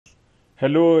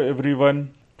Hello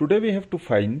everyone. Today we have to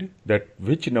find that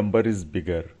which number is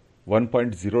bigger,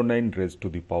 1.09 raised to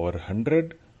the power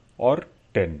 100 or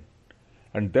 10,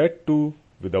 and that too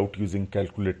without using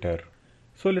calculator.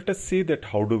 So let us see that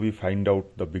how do we find out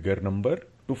the bigger number.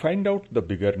 To find out the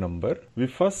bigger number, we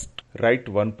first write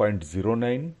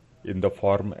 1.09 in the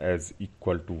form as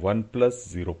equal to 1 plus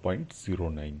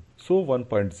 0.09. So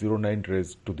 1.09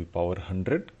 raised to the power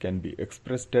 100 can be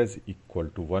expressed as equal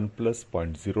to 1 plus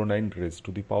 0.09 raised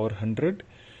to the power 100.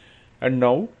 And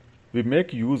now we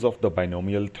make use of the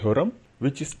binomial theorem,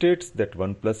 which states that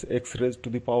 1 plus x raised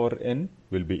to the power n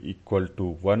will be equal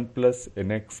to 1 plus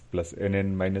nx plus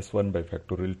nn minus 1 by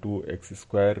factorial 2 x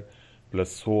square plus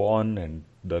so on, and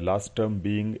the last term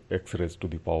being x raised to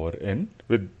the power n.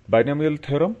 With binomial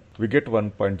theorem, we get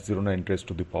 1.09 raised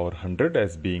to the power 100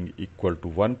 as being equal to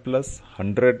 1 plus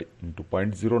 100 into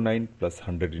 0.09 plus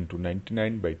 100 into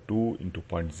 99 by 2 into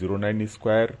 0.09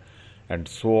 square, and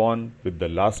so on, with the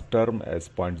last term as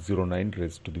 0.09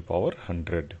 raised to the power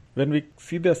 100. When we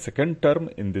see the second term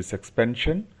in this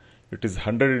expansion, it is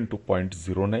 100 into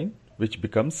 0.09, which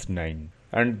becomes 9.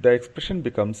 And the expression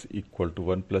becomes equal to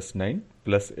 1 plus 9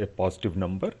 plus a positive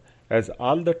number, as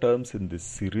all the terms in this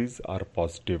series are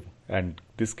positive. And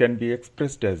this can be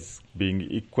expressed as being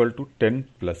equal to 10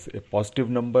 plus a positive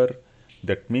number.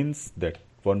 That means that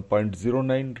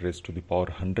 1.09 raised to the power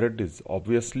 100 is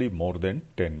obviously more than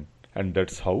 10. And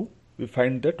that's how we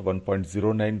find that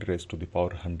 1.09 raised to the power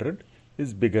 100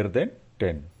 is bigger than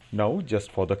 10. Now, just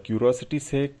for the curiosity's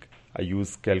sake, I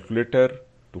use calculator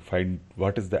to find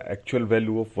what is the actual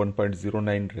value of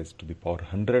 1.09 raised to the power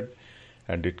 100,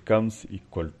 and it comes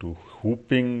equal to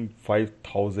whooping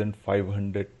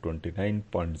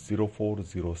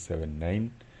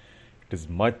 55,529.04079. It is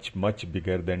much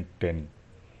bigger than 10,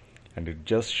 and it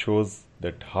just shows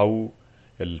that how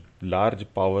a large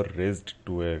power raised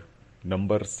to a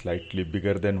number slightly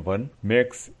bigger than 1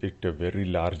 makes it a very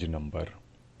large number.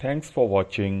 Thanks for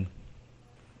watching.